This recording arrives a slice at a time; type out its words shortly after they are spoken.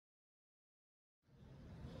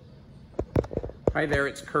Hi there,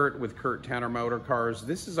 it's Kurt with Kurt Tanner Motor Cars.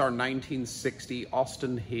 This is our 1960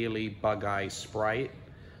 Austin Healey Bugeye Sprite.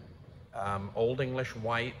 Old English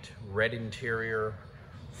white, red interior,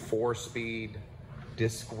 4-speed,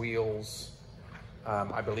 disc wheels.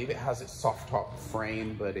 I believe it has its soft top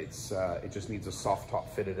frame, but it just needs a soft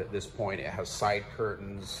top fitted at this point. It has side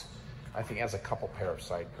curtains. I think it has a couple pair of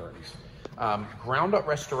side curtains. Ground up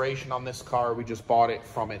restoration on this car. We just bought it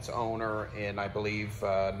from its owner in, I believe,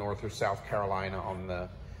 North or South Carolina on the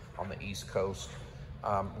East Coast.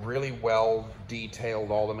 Really well detailed,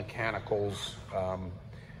 all the mechanicals.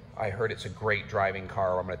 I heard it's a great driving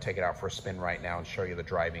car. I'm going to take it out for a spin right now and show you the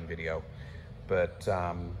driving video. But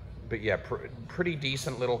yeah, pretty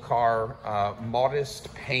decent little car.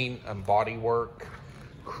 Modest paint and body work.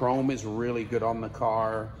 Chrome is really good on the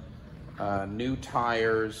car. New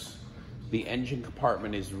tires. The engine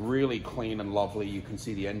compartment is really clean and lovely. You can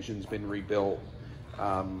see the engine's been rebuilt.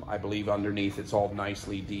 I believe underneath it's all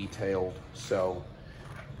nicely detailed. So,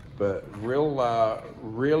 but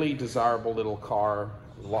really desirable little car.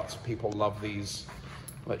 Lots of people love these.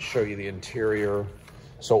 Let's show you the interior.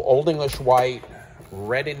 So Old English white,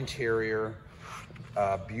 red interior,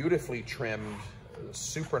 beautifully trimmed,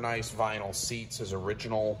 super nice vinyl seats as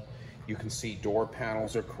original. You can see door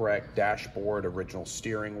panels are correct, dashboard, original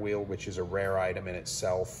steering wheel, which is a rare item in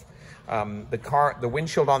itself. The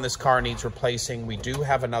windshield on this car needs replacing. We do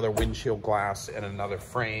have another windshield glass and another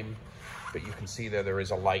frame, but you can see there is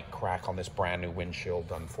a light crack on this brand new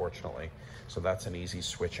windshield, unfortunately. So that's an easy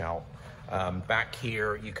switch out. Back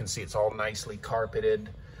here, you can see it's all nicely carpeted.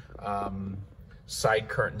 Side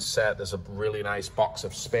curtain set, there's a really nice box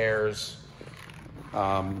of spares.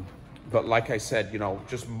 But like I said, you know,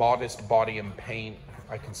 just modest body and paint.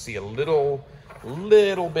 I can see a little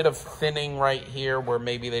bit of thinning right here where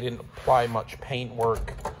maybe they didn't apply much paint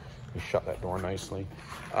work. Let me shut that door nicely.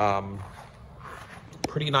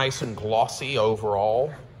 Pretty nice and glossy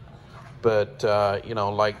overall, but you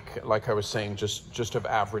know, like I was saying, just of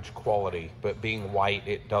average quality. But being white,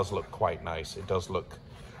 it does look quite nice. It does look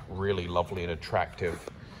really lovely and attractive.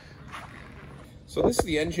 So this is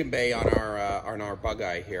the engine bay on our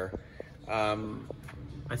Bugeye here. I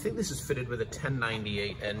think this is fitted with a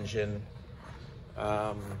 1098 engine.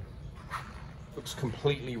 Looks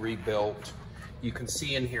completely rebuilt. You can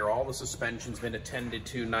see in here all the suspension's been attended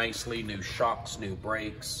to nicely. New shocks, new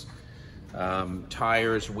brakes,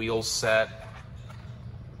 tires, wheel set,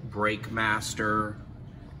 brake master,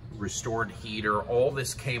 restored heater. All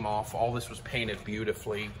this came off. All this was painted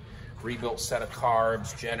beautifully. Rebuilt set of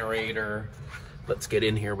carbs, generator. Let's get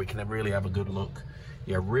in here. We can really have a good look.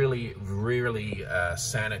 Yeah, really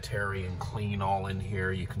sanitary and clean all in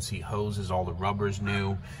here. You can see hoses, all the rubber's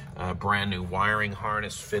new, brand new wiring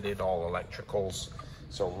harness fitted, all electricals.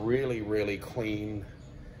 So really clean,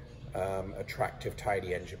 attractive,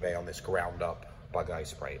 tidy engine bay on this ground up Bugeye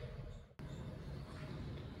Sprite.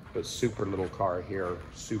 But super little car here,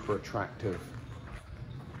 super attractive.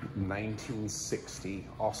 1960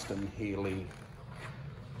 Austin Healey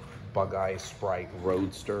Bugeye Sprite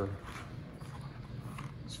Roadster.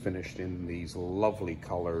 It's finished in these lovely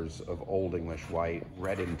colors of Old English white,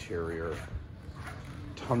 red interior,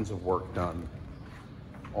 tons of work done,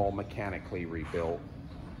 all mechanically rebuilt.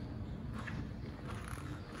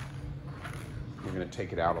 We're going to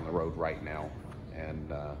take it out on the road right now,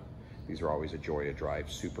 and these are always a joy to drive.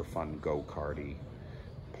 Super fun, go-karty,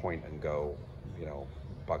 point and go, you know,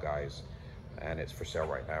 Bugeyes. And it's for sale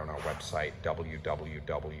right now on our website,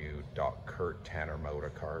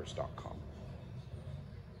 www.kurttannermotorcars.com.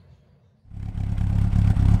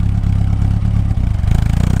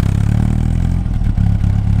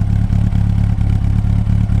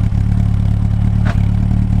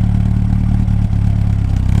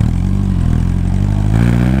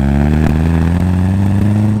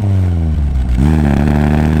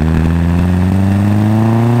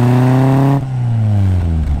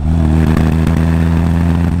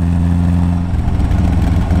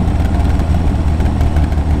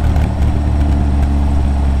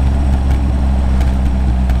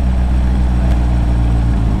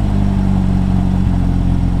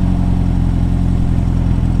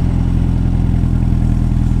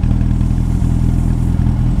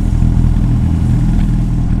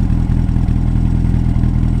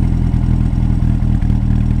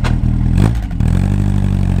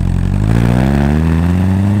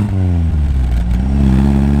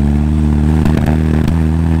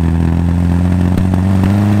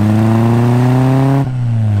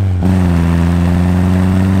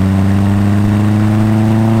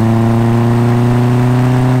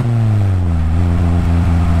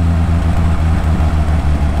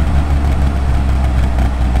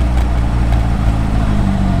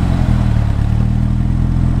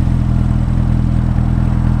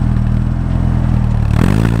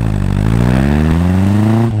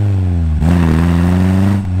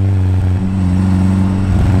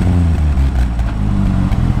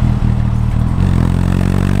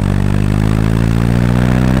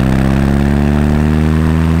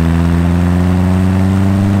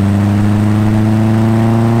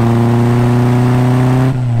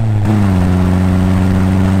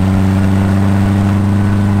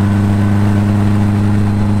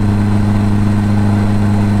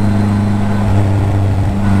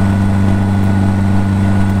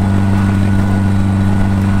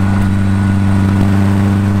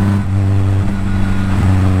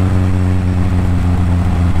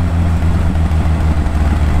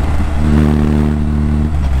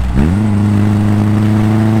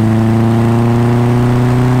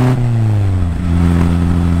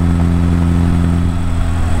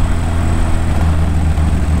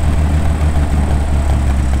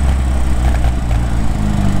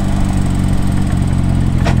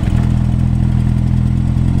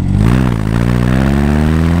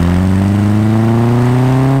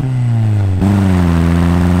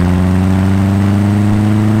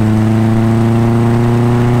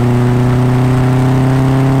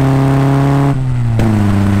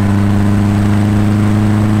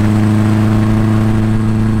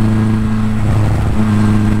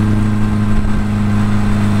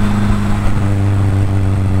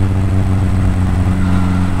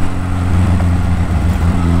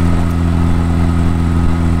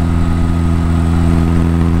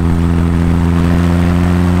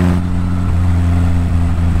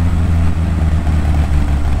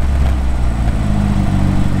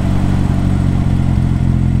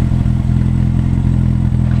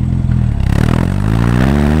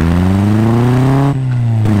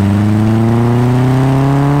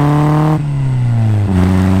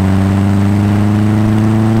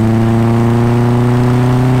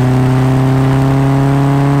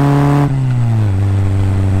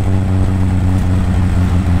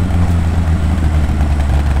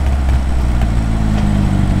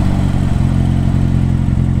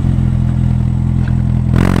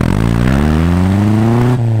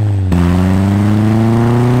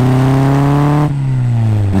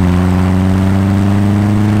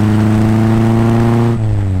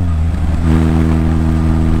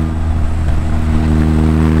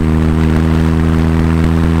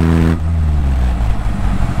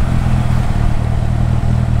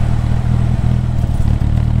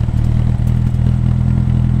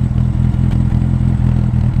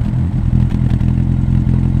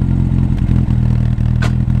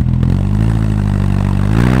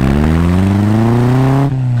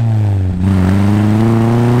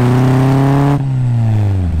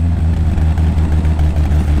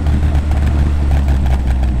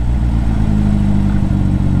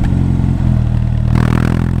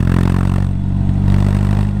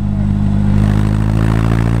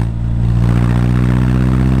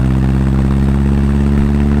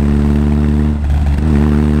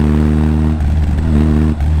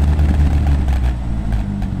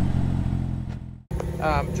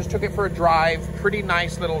 for a drive. Pretty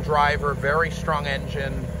nice little driver, very strong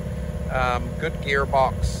engine, good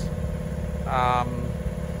gearbox,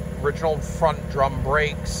 original front drum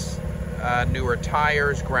brakes, newer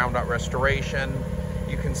tires, ground up restoration.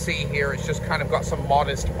 You can see here it's just kind of got some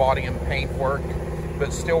modest body and paint work,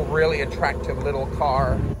 but still really attractive little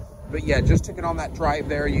car. But yeah, just took it on that drive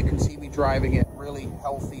there. You can see me driving it, really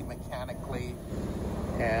healthy mechanically.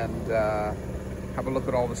 And have a look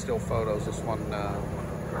at all the still photos. This one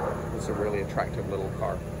is a really attractive little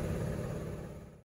car.